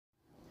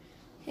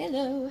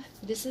Hello,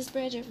 this is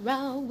Bridget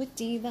Rao with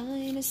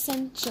Divine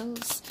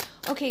Essentials.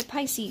 Okay,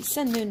 Pisces,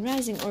 Sun, Moon,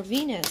 Rising, or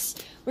Venus.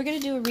 We're going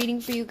to do a reading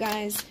for you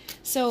guys.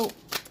 So,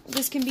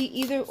 this can be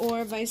either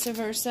or, vice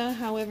versa.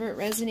 However it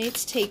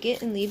resonates, take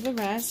it and leave the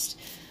rest.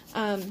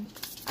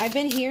 I've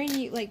been hearing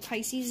you like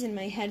Pisces in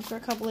my head for a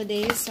couple of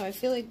days, so I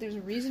feel like there's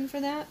a reason for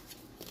that.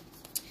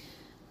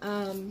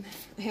 I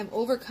have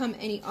overcome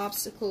any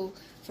obstacle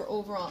for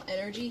overall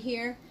energy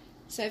here.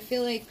 So I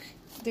feel like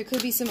there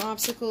could be some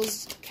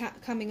obstacles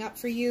coming up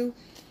for you.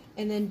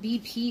 And then Be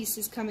Peace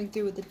is coming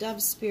through with the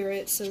dove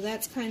spirit. So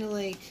that's kind of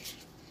like,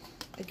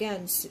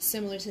 again,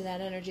 similar to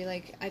that energy.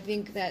 Like, I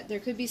think that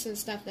there could be some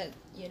stuff that,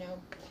 you know,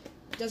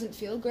 doesn't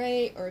feel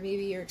great. Or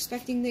maybe you're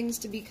expecting things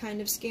to be kind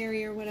of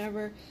scary or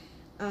whatever.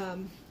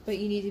 But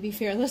you need to be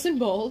fearless and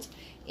bold.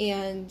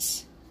 And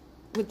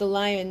with the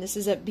lion, this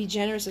is be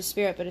generous of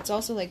spirit. But it's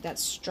also like that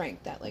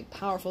strength, that like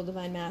powerful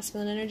divine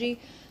masculine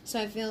energy. So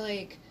I feel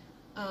like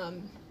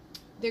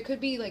there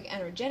could be like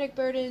energetic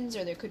burdens,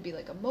 or there could be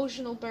like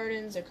emotional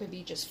burdens, there could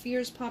be just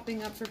fears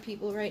popping up for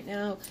people right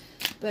now.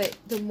 But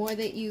the more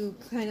that you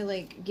kind of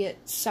like get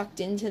sucked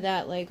into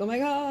that, like, oh my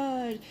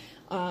god,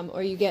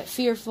 or you get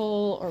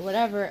fearful or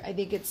whatever, I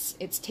think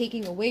it's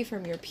taking away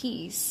from your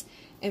peace.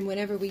 And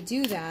whenever we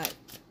do that,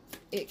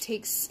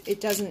 it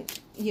doesn't,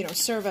 you know,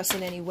 serve us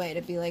in any way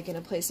to be like in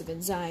a place of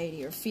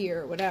anxiety or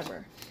fear or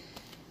whatever.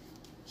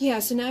 Yeah,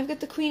 so now I've got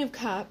the Queen of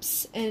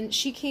Cups, and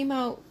she came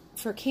out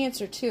for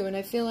Cancer too, and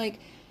I feel like,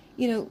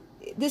 you know,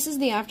 this is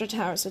the after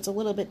tower, so it's a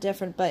little bit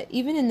different, but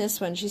even in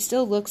this one, she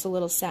still looks a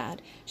little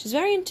sad. She's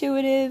very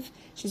intuitive,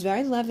 she's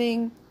very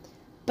loving,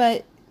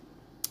 but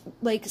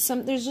like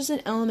there's just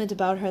an element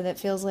about her that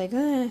feels like,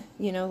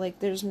 you know, like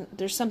there's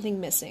something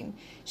missing.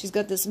 She's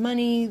got this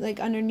money like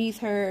underneath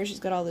her,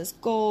 she's got all this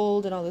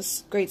gold and all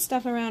this great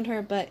stuff around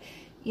her, but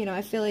you know,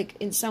 I feel like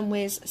in some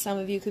ways, some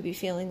of you could be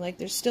feeling like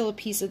there's still a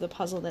piece of the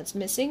puzzle that's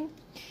missing.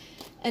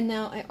 And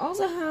now I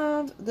also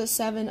have the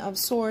Seven of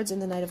Swords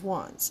and the Knight of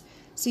Wands.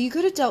 So you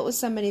could have dealt with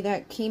somebody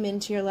that came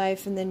into your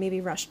life and then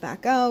maybe rushed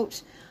back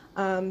out.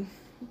 The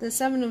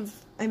Seven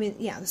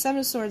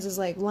of Swords is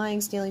like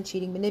lying, stealing,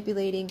 cheating,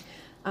 manipulating,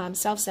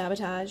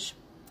 self-sabotage.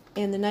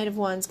 And the Knight of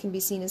Wands can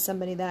be seen as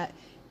somebody that,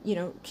 you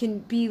know, can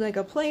be like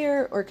a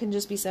player, or can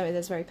just be somebody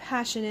that's very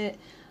passionate,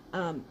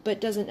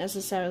 but doesn't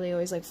necessarily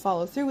always like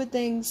follow through with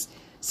things.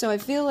 So I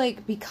feel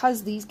like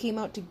because these came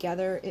out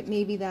together, it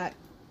may be that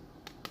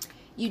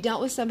you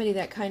dealt with somebody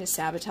that kind of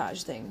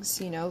sabotaged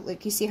things, you know?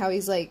 Like, you see how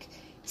he's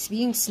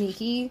being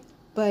sneaky,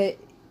 but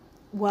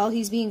while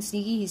he's being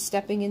sneaky, he's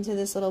stepping into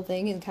this little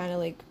thing and kind of,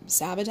 like,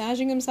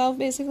 sabotaging himself,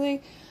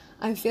 basically.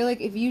 I feel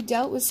like if you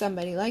dealt with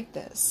somebody like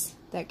this,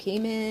 that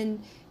came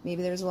in,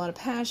 maybe there was a lot of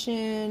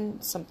passion,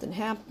 something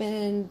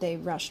happened, they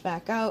rushed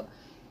back out.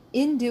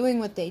 In doing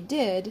what they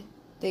did,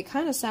 they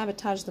kind of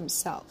sabotaged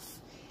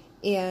themselves.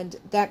 And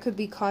that could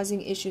be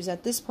causing issues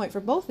at this point for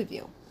both of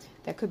you.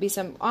 That could be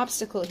some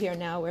obstacle here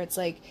now where it's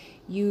like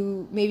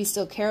you maybe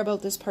still care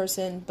about this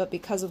person, but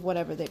because of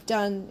whatever they've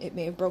done, it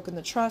may have broken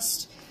the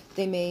trust.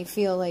 They may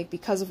feel like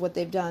because of what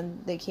they've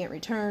done, they can't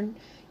return.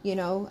 You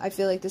know, I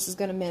feel like this is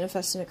going to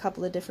manifest in a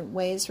couple of different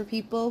ways for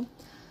people.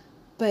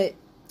 But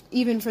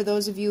even for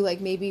those of you,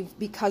 like maybe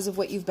because of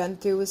what you've been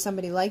through with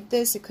somebody like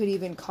this, it could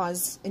even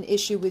cause an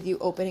issue with you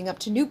opening up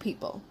to new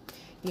people.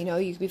 You know,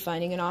 you could be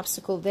finding an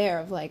obstacle there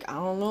of like, I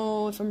don't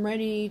know if I'm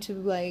ready to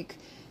like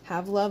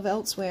have love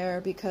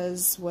elsewhere,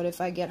 because what if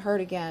I get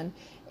hurt again?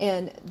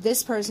 And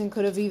this person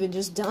could have even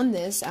just done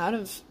this out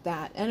of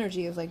that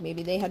energy of like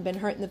maybe they had been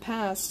hurt in the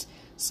past,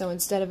 so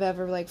instead of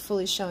ever like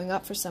fully showing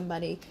up for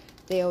somebody,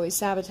 they always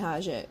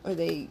sabotage it, or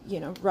they, you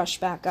know, rush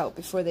back out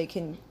before they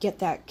can get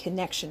that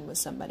connection with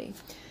somebody.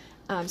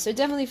 So it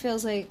definitely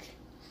feels like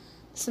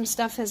some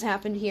stuff has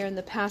happened here in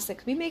the past that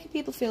could be making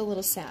people feel a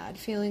little sad,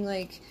 feeling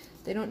like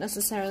they don't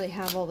necessarily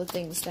have all the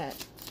things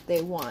that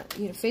they want.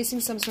 You know, facing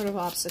some sort of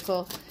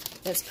obstacle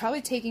that's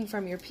probably taking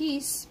from your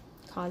peace,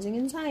 causing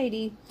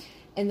anxiety,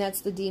 and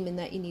that's the demon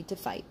that you need to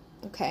fight,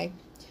 okay?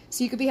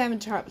 So you could be having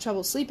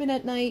trouble sleeping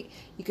at night,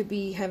 you could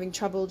be having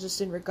trouble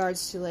just in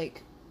regards to,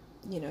 like,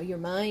 you know, your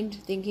mind,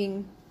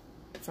 thinking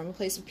from a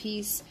place of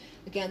peace.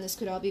 Again, this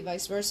could all be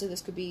vice versa.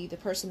 This could be the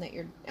person that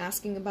you're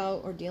asking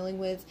about or dealing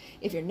with.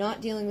 If you're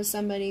not dealing with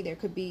somebody, there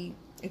could be,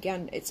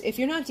 again, if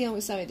you're not dealing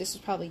with somebody, this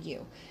is probably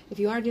you. If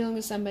you are dealing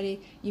with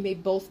somebody, you may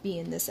both be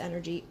in this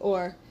energy,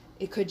 or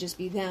it could just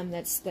be them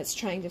that's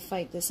trying to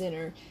fight this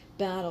inner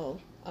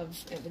battle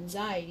of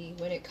anxiety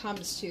when it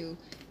comes to,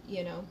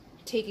 you know,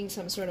 taking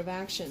some sort of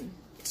action,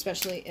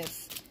 especially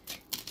if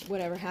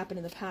whatever happened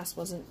in the past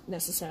wasn't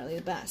necessarily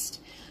the best.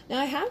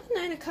 Now, I have the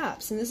Nine of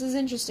Cups, and this is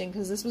interesting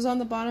because this was on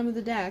the bottom of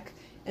the deck,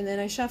 and then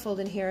I shuffled,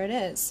 and here it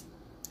is.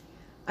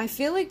 I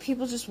feel like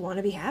people just want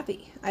to be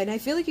happy, and I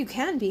feel like you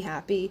can be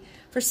happy.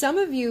 For some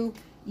of you,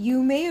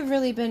 you may have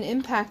really been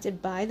impacted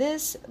by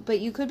this, but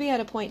you could be at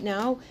a point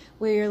now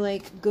where you're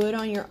like good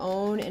on your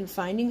own and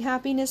finding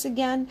happiness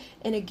again,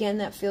 and again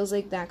that feels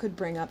like that could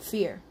bring up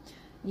fear.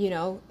 you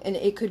know, and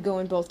it could go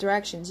in both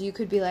directions. You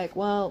could be like,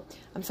 well,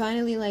 I'm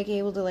finally like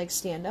able to like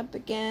stand up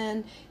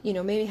again, you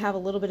know, maybe have a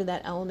little bit of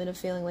that element of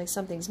feeling like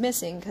something's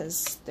missing,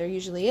 because there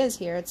usually is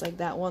here. It's like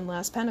that one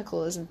last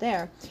pentacle isn't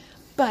there.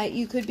 But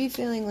you could be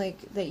feeling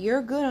like that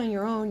you're good on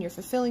your own, you're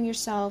fulfilling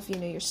yourself, you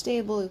know, you're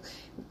stable,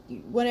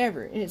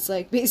 whatever. And it's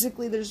like,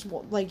 basically there's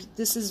like,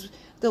 this is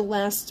the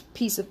last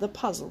piece of the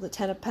puzzle, the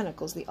Ten of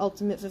Pentacles, the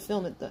ultimate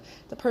fulfillment,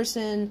 the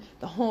person,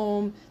 the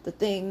home, the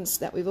things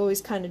that we've always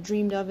kind of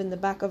dreamed of in the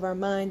back of our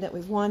mind that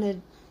we've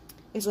wanted.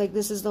 It's like,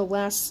 this is the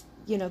last,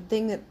 you know,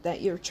 thing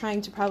that you're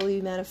trying to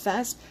probably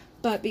manifest,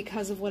 but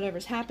because of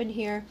whatever's happened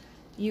here,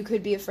 you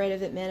could be afraid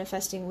of it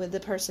manifesting with the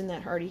person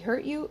that already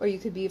hurt you, or you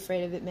could be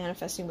afraid of it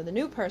manifesting with a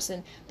new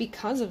person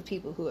because of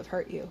people who have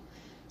hurt you.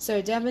 So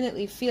I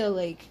definitely feel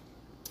like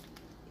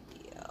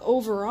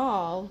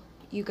overall,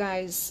 you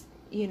guys,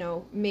 you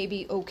know, may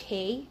be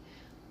okay,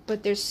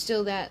 but there's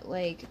still that,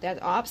 like,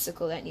 that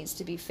obstacle that needs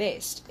to be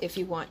faced if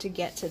you want to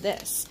get to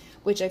this,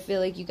 which I feel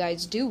like you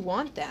guys do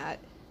want that,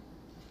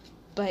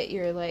 but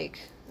you're like,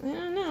 I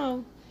don't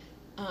know.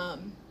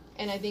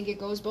 And I think it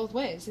goes both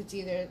ways. It's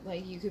either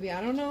like, you could be, I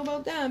don't know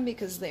about them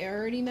because they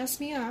already messed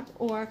me up,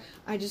 or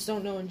I just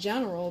don't know in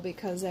general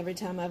because every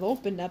time I've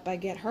opened up I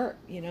get hurt,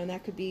 you know, and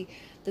that could be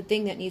the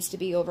thing that needs to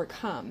be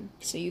overcome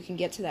so you can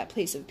get to that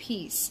place of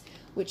peace,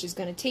 which is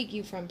going to take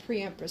you from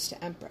pre-empress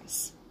to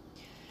empress.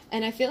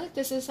 And I feel like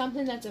this is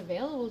something that's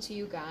available to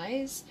you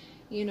guys,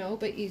 you know,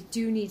 but you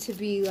do need to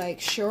be like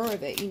sure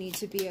of it. You need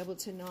to be able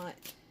to not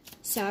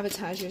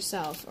sabotage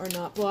yourself or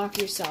not block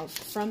yourself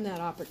from that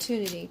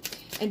opportunity,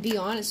 and be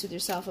honest with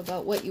yourself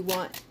about what you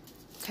want.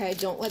 Okay,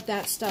 don't let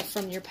that stuff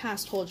from your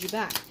past hold you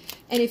back.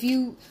 And if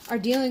you are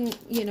dealing,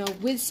 you know,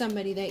 with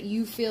somebody that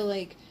you feel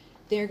like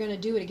they're going to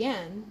do it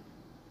again,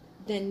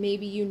 then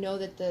maybe you know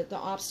that the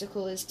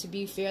obstacle is to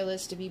be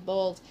fearless, to be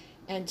bold,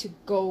 and to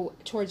go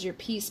towards your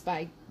peace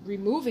by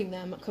removing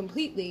them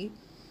completely,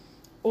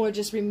 or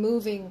just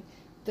removing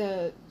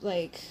the,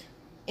 like,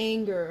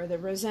 anger or the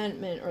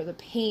resentment or the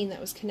pain that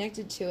was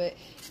connected to it,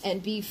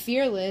 and be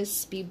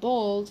fearless, be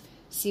bold,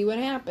 see what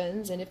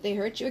happens, and if they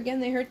hurt you again,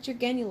 they hurt you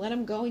again, you let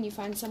them go and you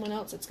find someone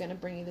else that's going to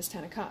bring you this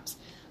Ten of Cups.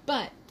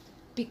 But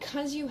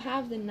because you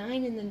have the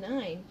 9 and the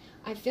 9,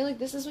 I feel like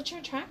this is what you're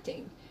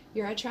attracting.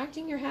 You're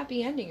attracting your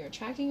happy ending, you're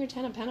attracting your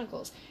Ten of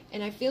Pentacles,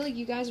 and I feel like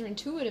you guys are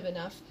intuitive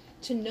enough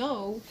to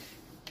know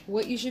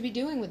what you should be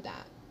doing with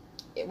that.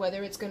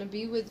 Whether it's going to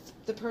be with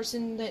the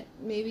person that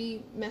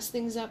maybe messed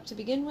things up to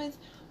begin with,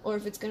 or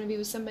if it's going to be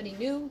with somebody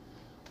new,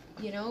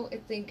 you know, I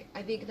think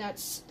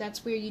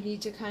that's where you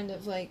need to kind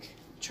of like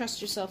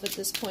trust yourself at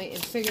this point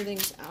and figure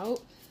things out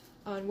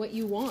on what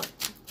you want.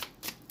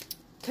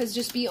 Because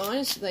just be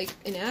honest, like,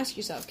 and ask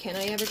yourself, can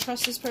I ever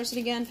trust this person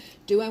again?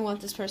 Do I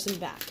want this person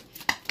back?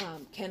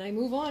 Can I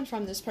move on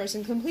from this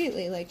person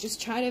completely? Like,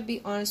 just try to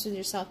be honest with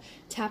yourself,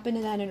 tap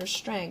into that inner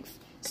strength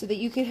so that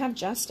you can have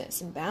justice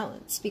and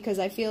balance. Because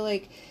I feel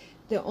like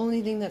the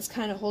only thing that's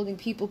kind of holding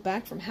people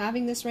back from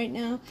having this right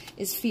now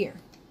is fear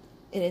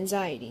and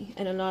anxiety,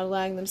 and not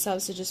allowing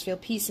themselves to just feel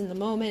peace in the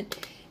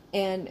moment.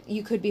 And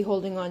you could be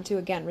holding on to,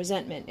 again,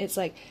 resentment. It's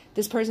like,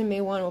 this person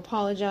may want to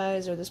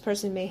apologize, or this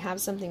person may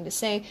have something to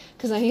say,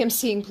 because I am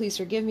seeing please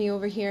forgive me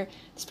over here.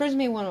 This person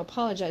may want to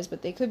apologize,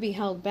 but they could be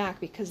held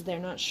back because they're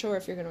not sure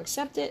if you're going to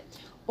accept it,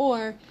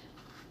 or,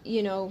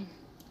 you know,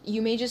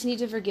 you may just need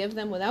to forgive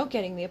them without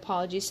getting the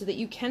apology so that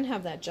you can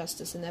have that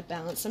justice and that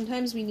balance.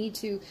 Sometimes we need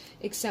to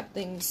accept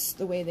things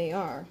the way they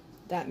are.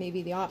 That may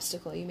be the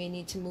obstacle. You may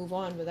need to move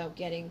on without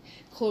getting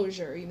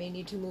closure. You may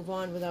need to move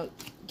on without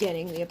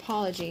getting the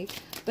apology.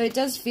 But it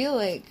does feel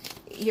like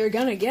you're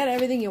going to get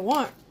everything you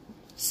want.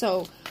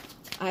 So,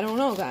 I don't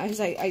know,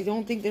 guys. I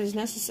don't think there's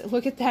necessary.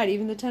 Look at that,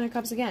 even the Ten of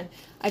Cups again.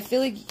 I feel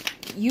like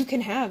you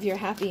can have your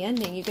happy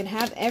ending. You can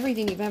have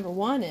everything you've ever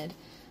wanted.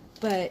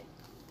 But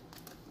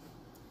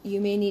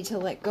you may need to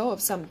let go of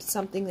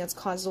something that's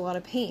caused a lot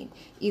of pain.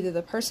 Either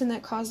the person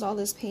that caused all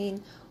this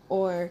pain,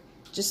 or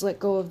just let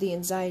go of the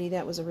anxiety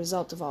that was a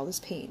result of all this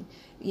pain.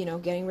 You know,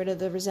 getting rid of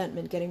the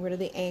resentment, getting rid of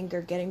the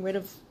anger, getting rid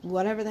of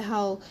whatever the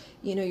hell,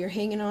 you know, you're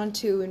hanging on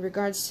to in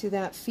regards to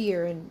that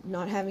fear and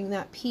not having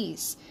that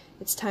peace.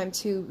 It's time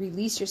to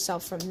release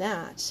yourself from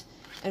that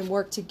and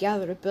work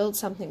together to build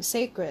something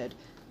sacred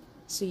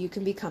so you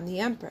can become the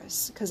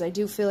Empress. Because I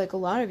do feel like a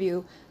lot of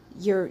you,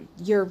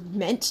 you're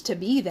meant to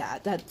be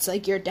that. That's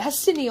like your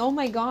destiny. Oh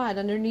my God,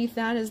 underneath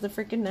that is the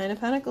freaking Nine of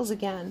Pentacles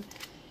again.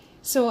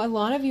 So a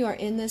lot of you are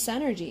in this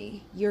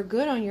energy. You're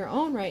good on your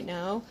own right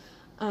now.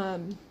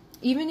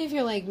 Even if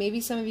you're like,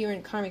 maybe some of you are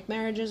in karmic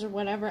marriages or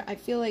whatever, I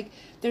feel like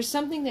there's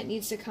something that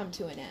needs to come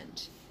to an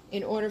end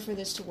in order for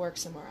this to work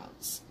somewhere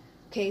else.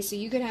 Okay, so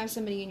you could have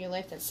somebody in your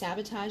life that's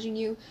sabotaging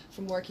you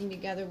from working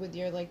together with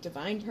your, like,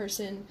 divine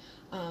person,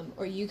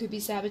 or you could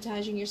be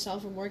sabotaging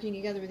yourself from working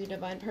together with your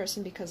divine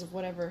person because of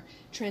whatever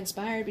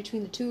transpired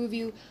between the two of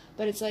you.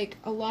 But it's like,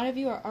 a lot of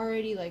you are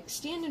already, like,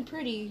 standing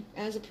pretty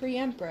as a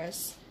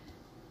pre-empress,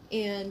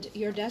 and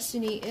your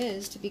destiny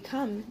is to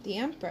become the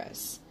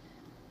Empress.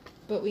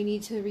 But we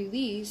need to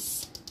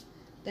release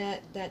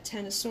that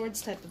Ten of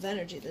Swords type of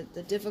energy,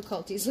 the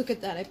difficulties. Look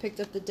at that. I picked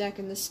up the deck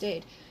and the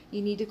stayed.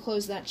 You need to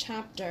close that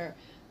chapter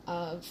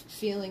of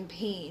feeling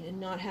pain and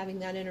not having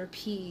that inner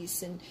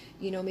peace, and,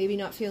 you know, maybe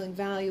not feeling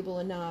valuable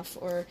enough,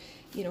 or,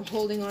 you know,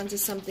 holding on to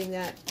something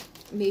that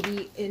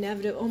maybe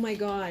inevitable. Oh my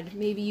God,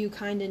 maybe you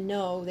kind of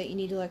know that you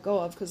need to let go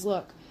of, because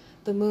look,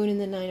 the Moon and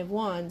the Nine of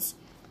Wands,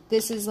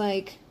 this is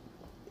like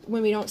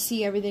when we don't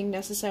see everything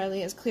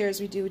necessarily as clear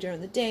as we do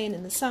during the day and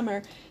in the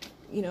summer.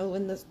 You know,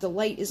 when the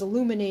light is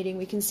illuminating,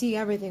 we can see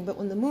everything, but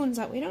when the moon's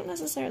out, we don't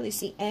necessarily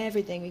see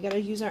everything. We got to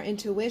use our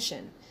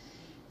intuition.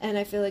 And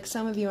I feel like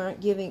some of you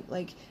aren't giving,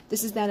 like,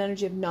 this is that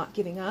energy of not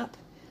giving up.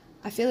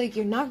 I feel like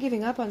you're not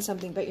giving up on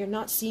something, but you're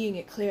not seeing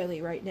it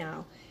clearly right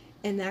now.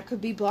 And that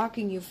could be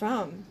blocking you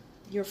from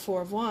your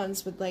Four of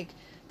Wands with, like,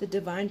 the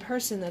divine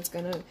person that's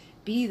going to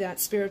be that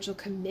spiritual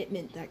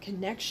commitment, that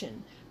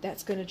connection,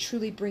 that's going to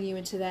truly bring you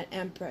into that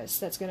Empress,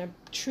 that's going to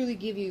truly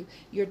give you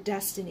your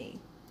destiny.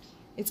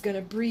 It's going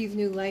to breathe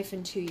new life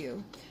into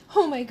you.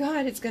 Oh my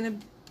God, it's going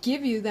to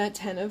give you that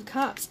Ten of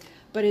Cups,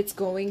 but it's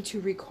going to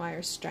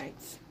require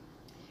strength.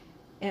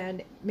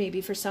 And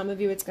maybe for some of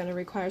you, it's going to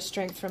require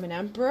strength from an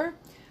Emperor.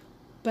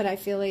 But I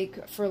feel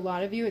like for a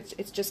lot of you,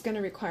 it's just going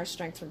to require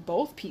strength from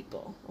both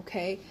people,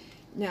 okay?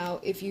 Now,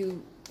 if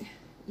you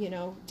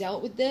know,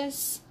 dealt with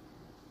this,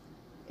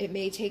 it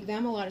may take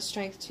them a lot of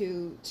strength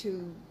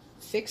to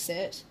fix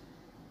it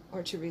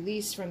or to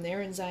release from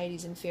their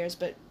anxieties and fears.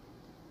 But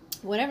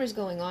whatever's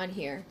going on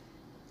here,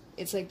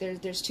 it's like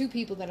there's two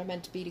people that are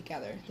meant to be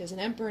together. There's an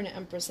Emperor and an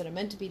Empress that are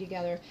meant to be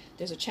together.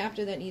 There's a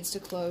chapter that needs to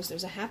close.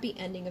 There's a happy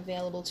ending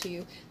available to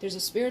you. There's a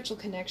spiritual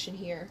connection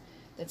here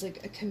that's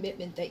like a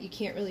commitment that you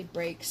can't really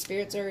break.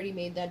 Spirit's already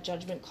made that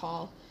judgment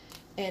call.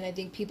 And I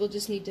think people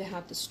just need to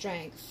have the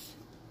strength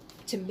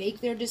to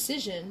make their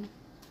decision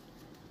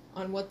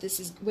on what this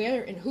is,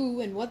 where and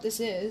who and what this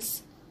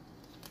is,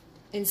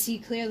 and see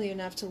clearly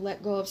enough to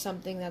let go of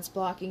something that's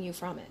blocking you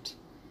from it.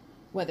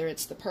 Whether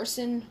it's the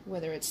person,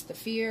 whether it's the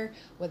fear,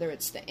 whether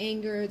it's the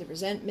anger, the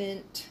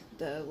resentment,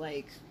 the,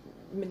 like,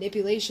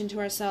 manipulation to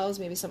ourselves,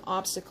 maybe some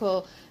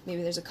obstacle,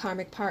 maybe there's a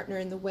karmic partner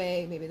in the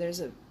way, maybe there's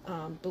a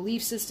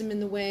belief system in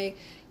the way.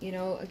 You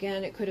know,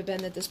 again, it could have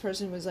been that this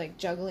person was, like,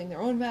 juggling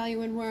their own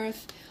value and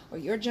worth, or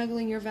you're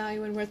juggling your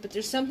value and worth, but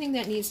there's something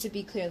that needs to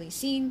be clearly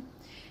seen.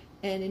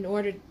 And in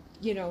order,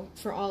 you know,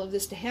 for all of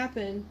this to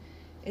happen,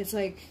 it's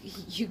like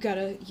you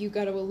gotta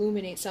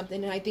illuminate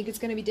something, and I think it's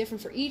gonna be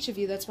different for each of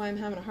you. That's why I'm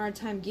having a hard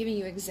time giving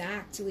you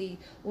exactly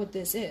what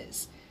this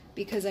is,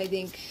 because I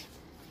think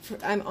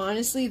I'm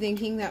honestly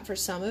thinking that for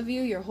some of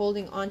you, you're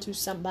holding on to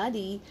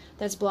somebody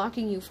that's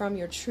blocking you from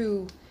your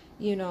true,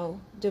 you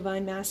know,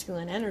 divine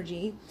masculine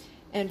energy,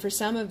 and for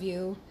some of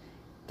you,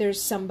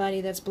 there's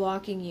somebody that's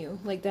blocking you,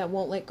 like that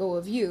won't let go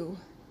of you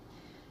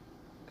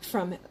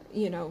from,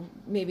 you know,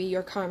 maybe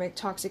your karmic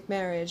toxic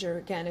marriage, or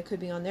again, it could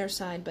be on their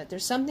side, but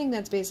there's something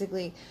that's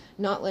basically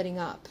not letting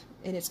up,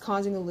 and it's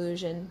causing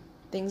illusion.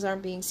 Things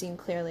aren't being seen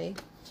clearly.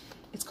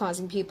 It's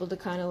causing people to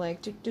kind of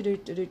like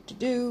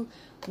do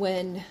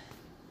when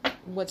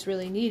what's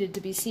really needed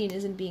to be seen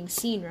isn't being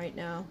seen right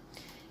now,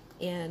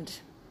 and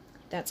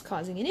that's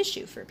causing an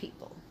issue for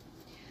people.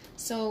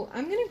 So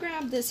I'm going to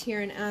grab this here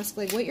and ask,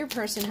 like, what your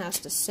person has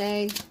to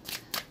say.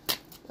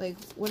 Like,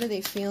 what are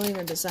they feeling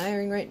or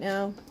desiring right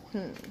now?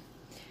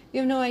 You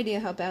have no idea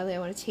how badly I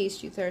want to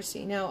taste you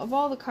thirsty. Now, of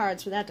all the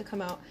cards for that to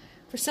come out,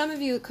 for some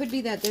of you, it could be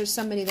that there's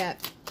somebody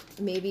that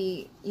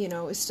maybe, you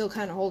know, is still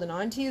kind of holding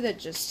on to you, that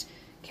just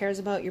cares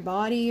about your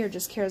body or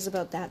just cares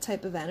about that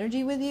type of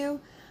energy with you.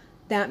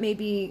 That may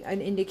be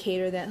an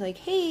indicator that, like,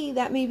 hey,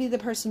 that may be the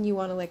person you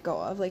want to let go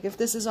of. Like, if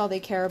this is all they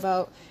care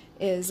about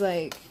is,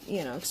 like,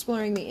 you know,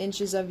 exploring the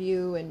inches of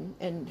you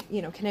and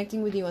you know,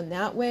 connecting with you in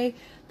that way,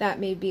 that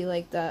may be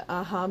like the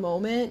aha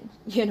moment,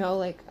 you know,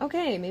 like,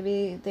 okay,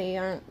 maybe they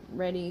aren't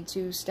ready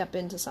to step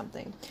into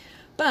something.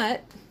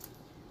 But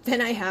then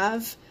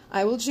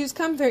I will choose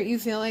comfort, you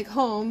feel like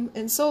home,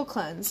 and soul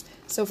cleanse.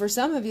 So for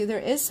some of you, there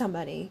is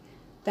somebody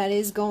that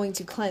is going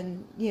to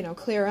cleanse, you know,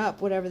 clear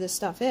up whatever this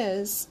stuff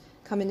is,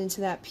 coming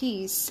into that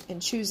peace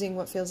and choosing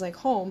what feels like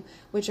home,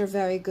 which are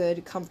very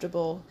good,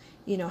 comfortable,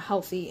 you know,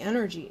 healthy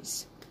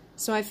energies.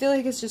 So I feel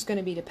like it's just going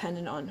to be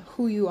dependent on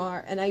who you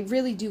are, and I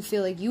really do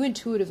feel like you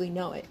intuitively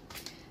know it,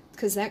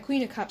 because that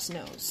Queen of Cups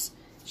knows.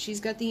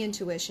 She's got the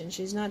intuition.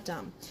 She's not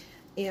dumb.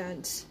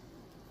 And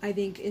I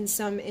think in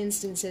some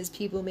instances,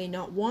 people may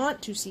not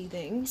want to see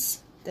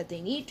things that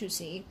they need to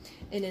see,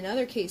 and in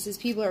other cases,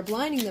 people are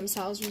blinding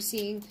themselves from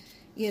seeing,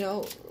 you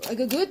know, like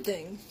a good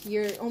thing.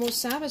 You're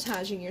almost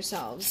sabotaging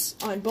yourselves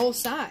on both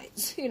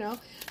sides, you know.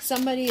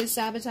 Somebody is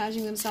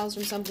sabotaging themselves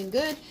from something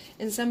good,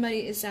 and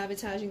somebody is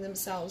sabotaging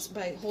themselves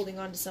by holding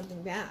on to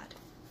something bad.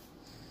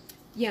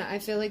 Yeah, I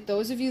feel like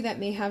those of you that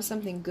may have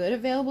something good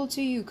available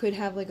to you could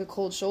have like a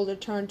cold shoulder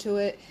turn to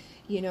it.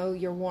 You know,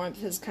 your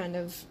warmth has kind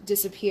of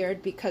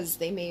disappeared because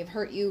they may have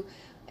hurt you.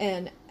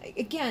 And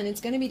again,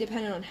 it's going to be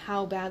dependent on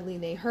how badly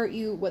they hurt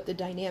you, what the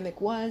dynamic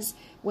was,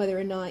 whether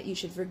or not you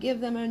should forgive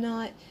them or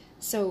not.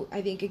 So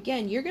I think,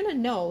 again, you're going to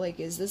know, like,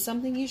 is this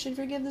something you should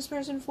forgive this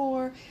person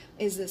for?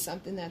 Is this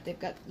something that they've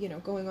got, you know,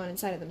 going on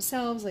inside of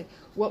themselves? Like,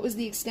 what was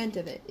the extent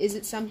of it? Is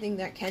it something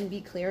that can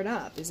be cleared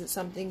up? Is it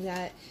something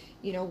that,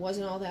 you know,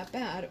 wasn't all that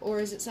bad?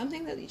 Or is it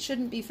something that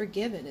shouldn't be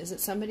forgiven? Is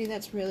it somebody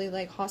that's really,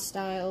 like,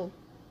 hostile,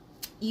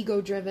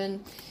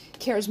 ego-driven,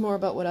 cares more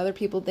about what other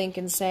people think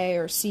and say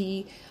or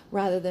see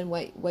rather than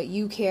what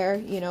you care?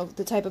 You know,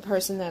 the type of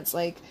person that's,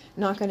 like,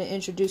 not going to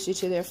introduce you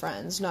to their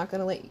friends, not going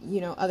to let, you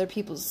know, other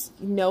people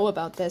know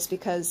about this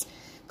because,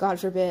 God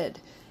forbid.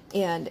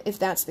 And if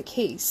that's the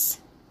case,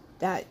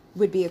 that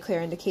would be a clear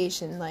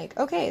indication, like,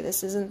 okay,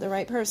 this isn't the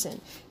right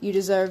person. You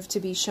deserve to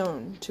be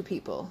shown to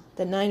people.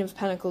 The Nine of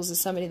Pentacles is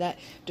somebody that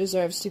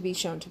deserves to be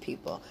shown to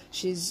people.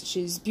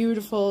 She's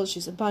beautiful,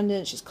 she's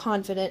abundant, she's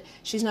confident.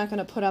 She's not going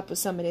to put up with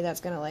somebody that's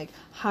going to, like,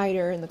 hide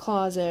her in the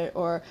closet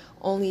or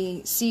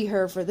only see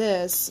her for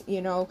this.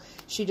 You know,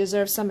 she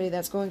deserves somebody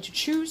that's going to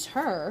choose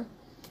her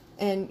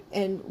and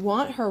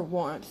want her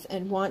warmth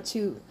and want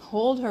to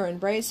hold her,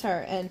 embrace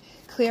her, and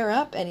clear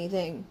up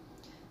anything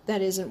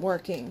that isn't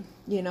working.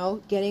 You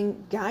know,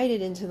 getting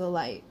guided into the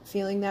light,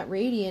 feeling that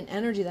radiant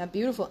energy, that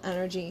beautiful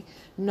energy,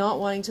 not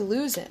wanting to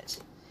lose it,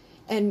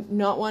 and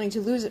not wanting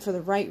to lose it for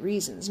the right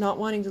reasons, not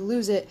wanting to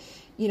lose it.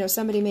 You know,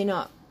 somebody may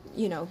not,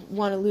 you know,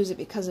 want to lose it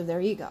because of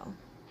their ego,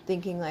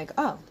 thinking like,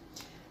 oh,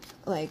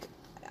 like,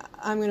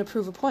 I'm going to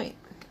prove a point,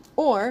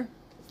 or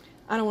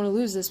I don't want to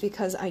lose this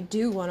because I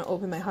do want to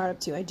open my heart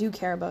up to you, I do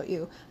care about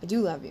you, I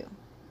do love you.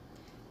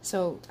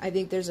 So I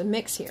think there's a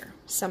mix here.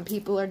 Some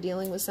people are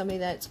dealing with somebody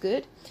that's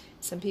good.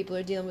 Some people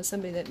are dealing with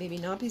somebody that maybe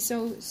not be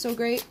so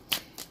great.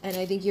 And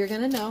I think you're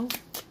going to know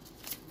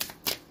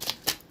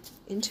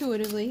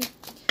intuitively,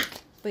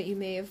 but you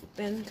may have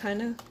been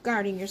kind of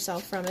guarding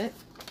yourself from it.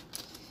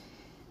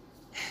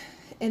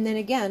 And then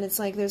again, it's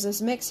like there's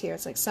this mix here.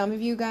 It's like some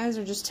of you guys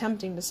are just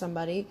tempting to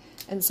somebody,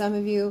 and some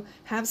of you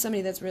have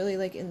somebody that's really,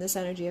 like, in this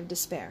energy of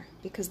despair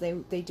because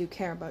they do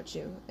care about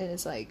you. And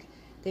it's like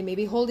they may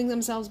be holding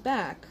themselves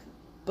back,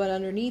 but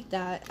underneath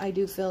that, I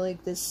do feel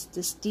like this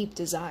deep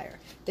desire.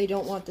 They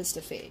don't want this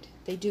to fade.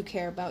 They do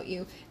care about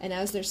you. And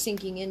as they're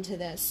sinking into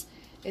this,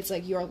 it's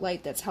like your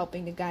light that's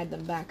helping to guide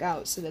them back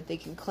out so that they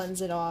can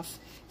cleanse it off,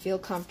 feel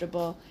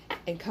comfortable,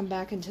 and come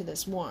back into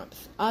this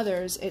warmth.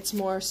 Others, it's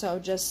more so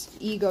just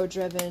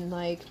ego-driven,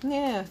 like,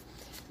 yeah,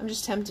 I'm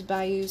just tempted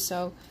by you,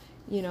 so,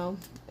 you know,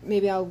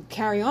 maybe I'll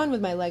carry on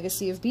with my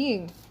legacy of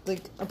being,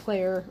 like, a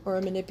player or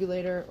a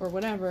manipulator or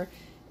whatever,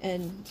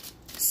 and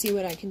see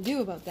what I can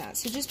do about that.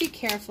 So just be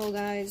careful,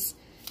 guys,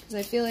 because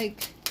I feel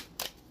like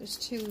there's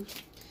two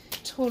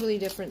totally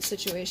different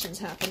situations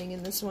happening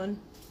in this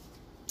one.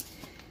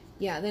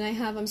 Yeah, then I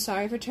have, I'm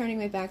sorry for turning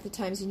my back the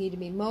times you needed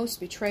me most,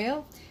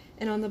 betrayal.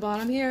 And on the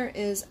bottom here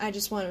is, I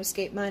just want to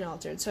escape mine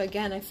altered. So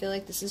again, I feel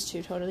like this is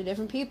two totally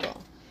different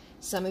people.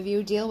 Some of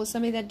you deal with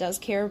somebody that does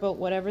care about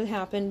whatever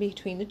happened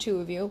between the two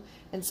of you,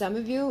 and some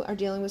of you are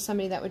dealing with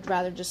somebody that would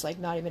rather just, like,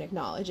 not even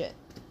acknowledge it.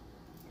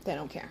 They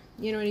don't care.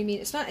 You know what I mean?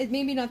 It's not, it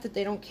maybe not that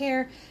they don't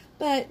care,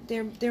 but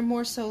they're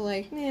more so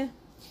like, eh,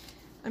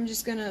 I'm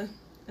gonna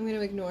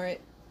ignore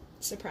it,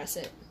 suppress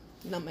it,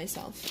 numb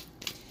myself.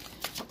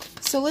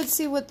 So let's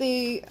see what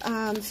the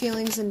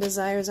feelings and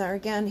desires are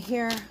again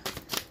here.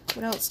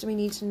 What else do we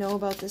need to know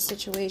about this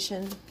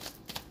situation?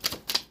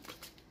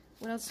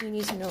 What else do we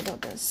need to know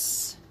about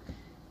this?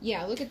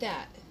 Yeah, look at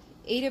that.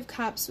 8 of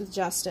Cups with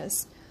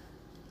Justice.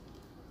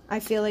 I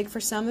feel like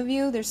for some of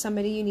you, there's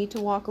somebody you need to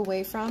walk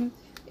away from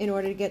in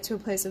order to get to a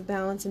place of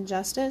balance and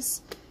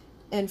justice.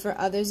 And for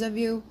others of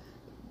you,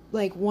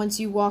 like, once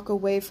you walk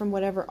away from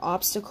whatever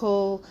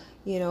obstacle,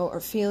 you know, or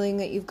feeling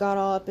that you've got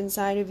all up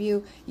inside of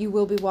you, you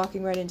will be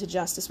walking right into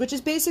justice, which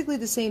is basically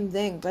the same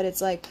thing, but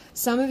it's like,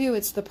 some of you,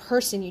 it's the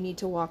person you need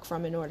to walk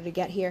from in order to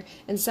get here,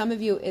 and some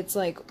of you, it's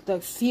like the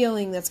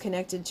feeling that's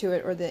connected to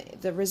it, or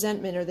the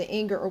resentment, or the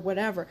anger, or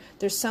whatever.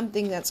 There's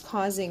something that's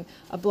causing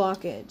a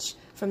blockage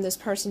from this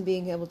person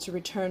being able to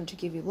return to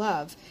give you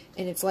love,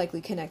 and it's likely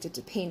connected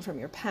to pain from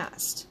your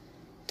past.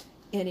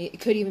 And it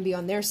could even be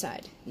on their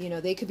side. You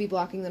know, they could be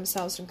blocking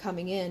themselves from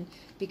coming in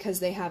because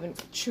they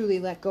haven't truly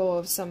let go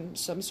of some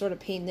sort of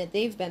pain that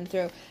they've been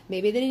through.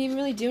 Maybe they didn't even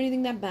really do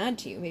anything that bad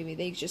to you. Maybe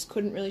they just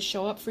couldn't really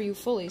show up for you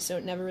fully, so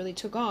it never really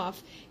took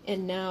off.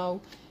 And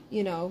now,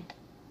 you know,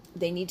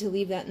 they need to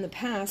leave that in the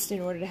past in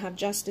order to have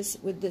justice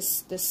with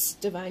this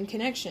divine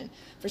connection.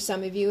 For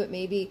some of you, it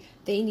may be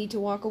they need to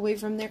walk away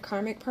from their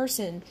karmic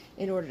person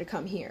in order to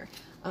come here.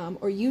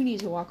 Or you need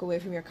to walk away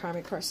from your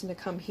karmic person to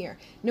come here.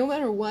 No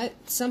matter what,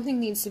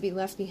 something needs to be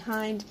left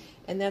behind,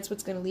 and that's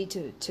what's going to lead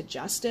to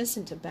justice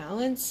and to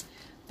balance.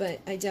 But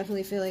I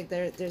definitely feel like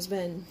there's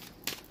been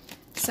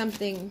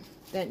something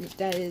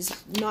that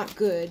is not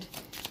good,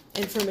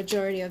 and for a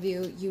majority of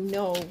you, you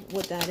know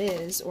what that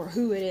is, or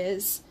who it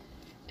is.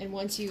 And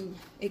once you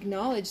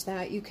acknowledge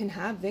that, you can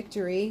have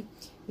victory,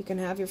 you can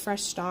have your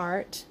fresh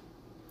start.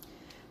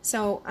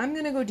 So I'm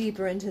going to go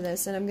deeper into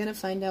this, and I'm going to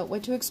find out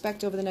what to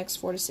expect over the next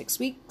 4 to 6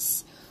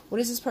 weeks. What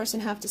does this person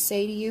have to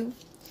say to you?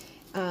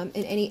 and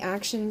any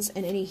actions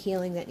and any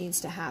healing that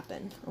needs to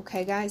happen.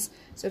 Okay, guys?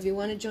 So if you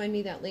want to join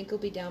me, that link will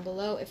be down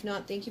below. If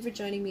not, thank you for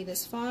joining me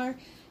this far.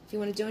 If you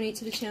want to donate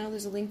to the channel,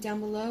 there's a link down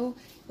below.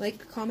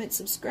 Like, comment,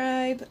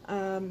 subscribe.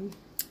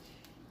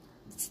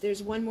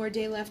 There's one more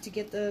day left to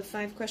get the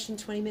 5-question,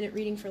 20-minute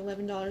reading for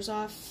 $11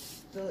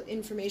 off. The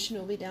information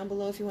will be down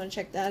below if you want to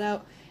check that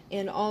out.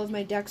 And all of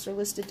my decks are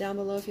listed down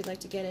below if you'd like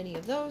to get any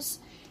of those.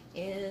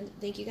 And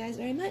thank you guys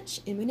very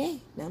much. Imune.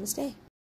 Namaste.